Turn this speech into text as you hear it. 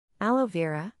Aloe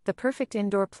vera, the perfect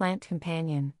indoor plant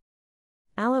companion.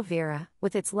 Aloe vera,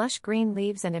 with its lush green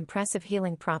leaves and impressive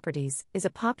healing properties, is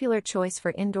a popular choice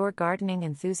for indoor gardening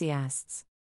enthusiasts.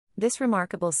 This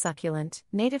remarkable succulent,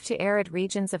 native to arid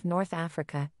regions of North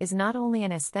Africa, is not only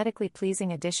an aesthetically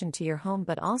pleasing addition to your home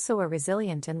but also a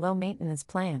resilient and low-maintenance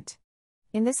plant.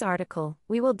 In this article,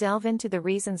 we will delve into the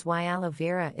reasons why aloe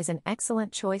vera is an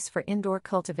excellent choice for indoor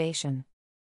cultivation.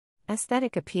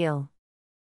 Aesthetic appeal.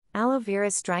 Aloe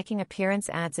vera's striking appearance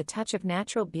adds a touch of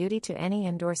natural beauty to any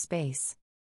indoor space.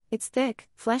 Its thick,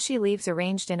 fleshy leaves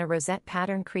arranged in a rosette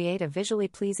pattern create a visually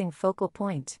pleasing focal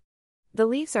point. The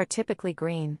leaves are typically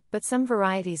green, but some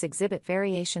varieties exhibit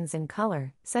variations in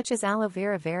color, such as Aloe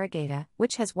Vera variegata,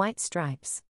 which has white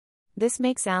stripes. This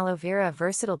makes aloe vera a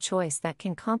versatile choice that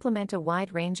can complement a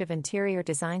wide range of interior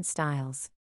design styles.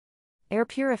 Air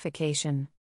purification.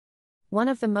 One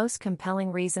of the most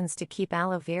compelling reasons to keep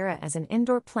aloe vera as an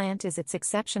indoor plant is its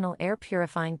exceptional air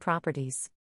purifying properties.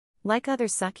 Like other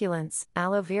succulents,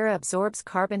 aloe vera absorbs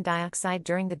carbon dioxide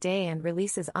during the day and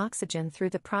releases oxygen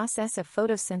through the process of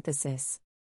photosynthesis.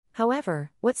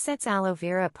 However, what sets aloe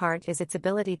vera apart is its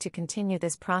ability to continue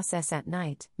this process at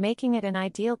night, making it an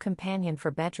ideal companion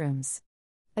for bedrooms.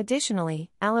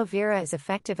 Additionally, aloe vera is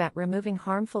effective at removing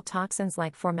harmful toxins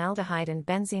like formaldehyde and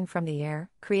benzene from the air,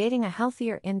 creating a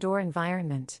healthier indoor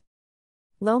environment.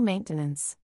 Low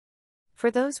maintenance.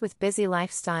 For those with busy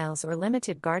lifestyles or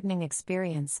limited gardening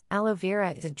experience, aloe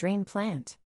vera is a dream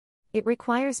plant. It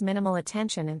requires minimal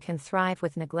attention and can thrive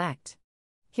with neglect.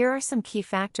 Here are some key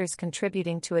factors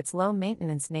contributing to its low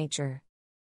maintenance nature.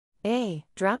 A.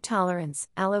 Drought tolerance.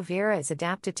 Aloe vera is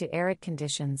adapted to arid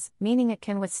conditions, meaning it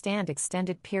can withstand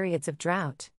extended periods of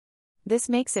drought. This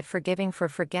makes it forgiving for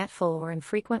forgetful or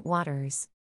infrequent waters.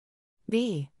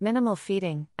 B. Minimal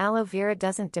feeding. Aloe vera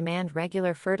doesn't demand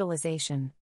regular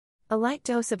fertilization. A light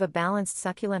dose of a balanced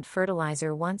succulent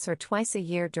fertilizer once or twice a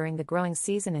year during the growing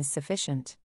season is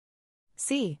sufficient.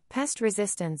 C. Pest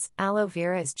resistance. Aloe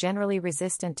vera is generally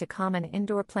resistant to common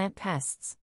indoor plant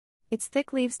pests. Its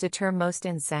thick leaves deter most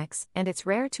insects, and it's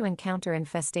rare to encounter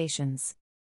infestations.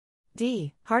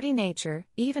 D. Hardy nature.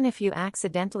 Even if you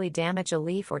accidentally damage a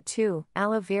leaf or two,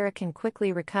 aloe vera can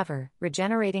quickly recover,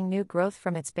 regenerating new growth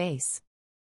from its base.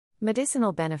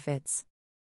 Medicinal benefits.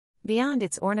 Beyond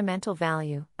its ornamental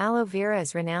value, aloe vera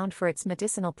is renowned for its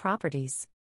medicinal properties.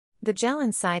 The gel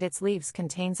inside its leaves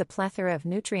contains a plethora of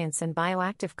nutrients and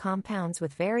bioactive compounds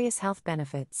with various health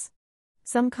benefits.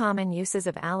 Some common uses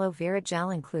of aloe vera gel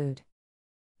include: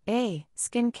 A.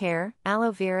 Skin care.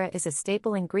 Aloe vera is a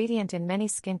staple ingredient in many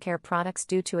skincare products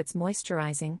due to its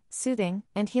moisturizing, soothing,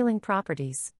 and healing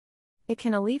properties. It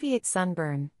can alleviate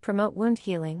sunburn, promote wound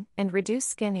healing, and reduce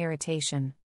skin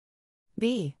irritation.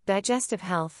 B. Digestive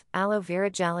health. Aloe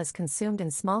vera gel is consumed in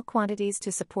small quantities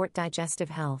to support digestive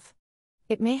health.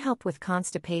 It may help with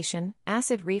constipation,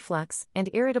 acid reflux, and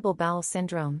irritable bowel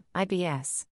syndrome,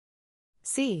 IBS.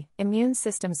 C. Immune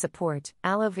system support.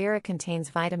 Aloe vera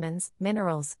contains vitamins,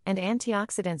 minerals, and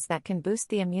antioxidants that can boost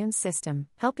the immune system,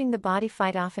 helping the body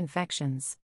fight off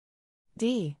infections.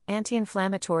 D.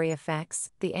 Anti-inflammatory effects.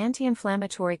 The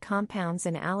anti-inflammatory compounds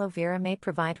in aloe vera may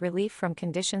provide relief from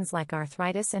conditions like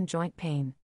arthritis and joint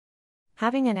pain.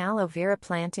 Having an aloe vera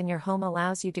plant in your home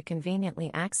allows you to conveniently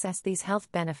access these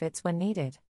health benefits when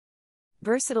needed.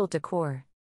 Versatile decor.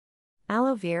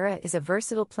 Aloe vera is a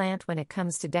versatile plant when it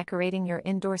comes to decorating your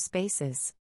indoor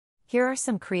spaces. Here are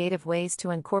some creative ways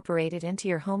to incorporate it into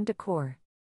your home decor.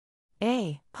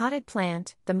 A. Potted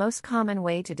plant. The most common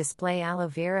way to display aloe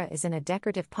vera is in a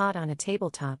decorative pot on a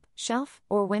tabletop, shelf,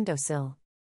 or windowsill.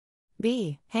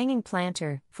 B. Hanging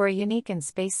planter. For a unique and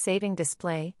space-saving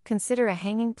display, consider a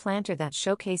hanging planter that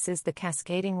showcases the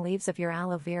cascading leaves of your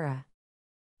aloe vera.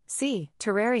 C.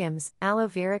 Terrariums. Aloe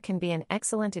vera can be an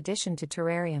excellent addition to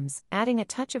terrariums, adding a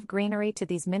touch of greenery to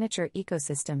these miniature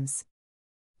ecosystems.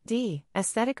 D.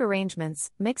 Aesthetic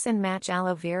arrangements. Mix and match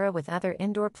aloe vera with other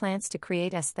indoor plants to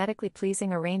create aesthetically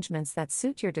pleasing arrangements that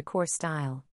suit your decor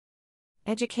style.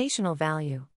 Educational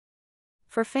value.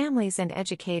 For families and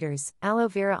educators, aloe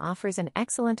vera offers an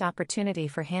excellent opportunity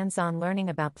for hands-on learning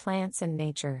about plants and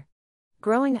nature.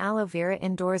 Growing aloe vera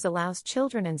indoors allows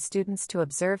children and students to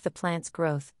observe the plant's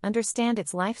growth, understand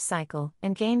its life cycle,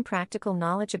 and gain practical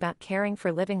knowledge about caring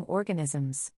for living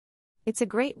organisms. It's a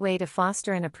great way to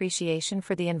foster an appreciation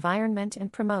for the environment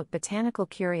and promote botanical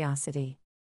curiosity.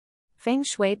 Feng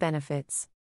Shui benefits.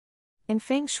 In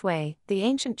Feng Shui, the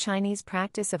ancient Chinese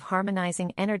practice of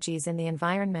harmonizing energies in the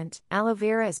environment, aloe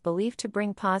vera is believed to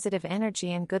bring positive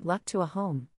energy and good luck to a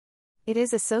home. It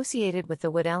is associated with the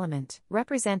wood element,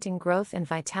 representing growth and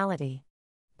vitality.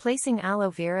 Placing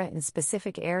aloe vera in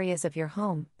specific areas of your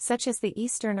home, such as the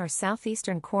eastern or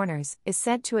southeastern corners, is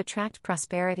said to attract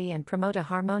prosperity and promote a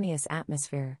harmonious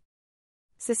atmosphere.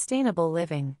 Sustainable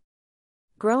living.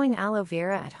 Growing aloe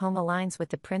vera at home aligns with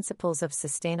the principles of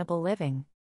sustainable living.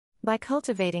 By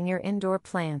cultivating your indoor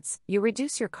plants, you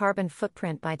reduce your carbon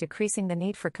footprint by decreasing the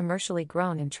need for commercially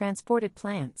grown and transported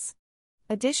plants.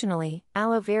 Additionally,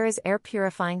 aloe vera's air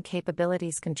purifying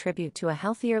capabilities contribute to a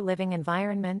healthier living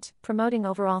environment, promoting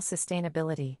overall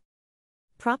sustainability.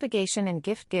 Propagation and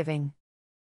gift giving.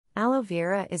 Aloe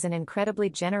vera is an incredibly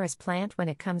generous plant when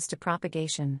it comes to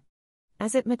propagation.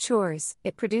 As it matures,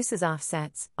 it produces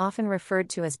offsets, often referred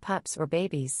to as pups or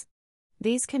babies.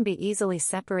 These can be easily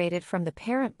separated from the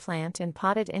parent plant and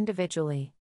potted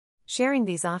individually. Sharing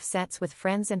these offsets with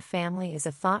friends and family is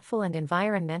a thoughtful and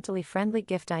environmentally friendly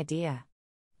gift idea.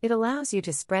 It allows you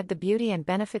to spread the beauty and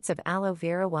benefits of aloe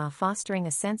vera while fostering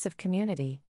a sense of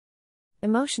community.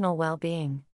 Emotional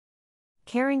well-being.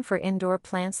 Caring for indoor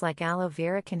plants like aloe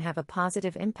vera can have a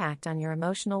positive impact on your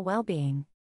emotional well-being.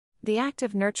 The act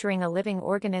of nurturing a living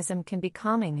organism can be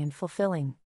calming and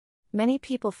fulfilling. Many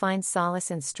people find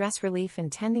solace and stress relief in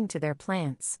tending to their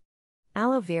plants.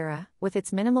 Aloe vera, with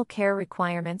its minimal care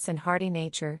requirements and hardy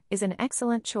nature, is an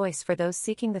excellent choice for those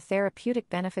seeking the therapeutic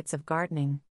benefits of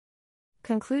gardening.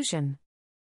 Conclusion.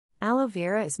 Aloe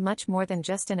vera is much more than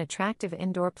just an attractive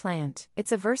indoor plant.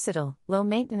 It's a versatile,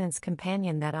 low-maintenance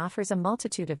companion that offers a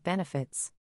multitude of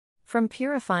benefits. From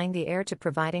purifying the air to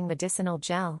providing medicinal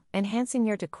gel, enhancing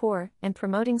your decor, and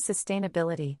promoting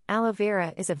sustainability, aloe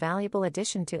vera is a valuable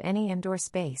addition to any indoor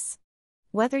space.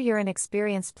 Whether you're an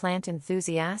experienced plant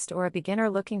enthusiast or a beginner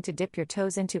looking to dip your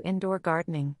toes into indoor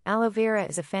gardening, aloe vera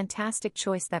is a fantastic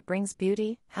choice that brings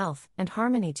beauty, health, and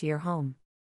harmony to your home.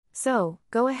 So,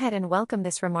 go ahead and welcome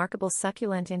this remarkable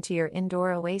succulent into your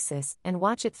indoor oasis and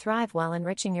watch it thrive while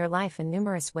enriching your life in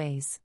numerous ways.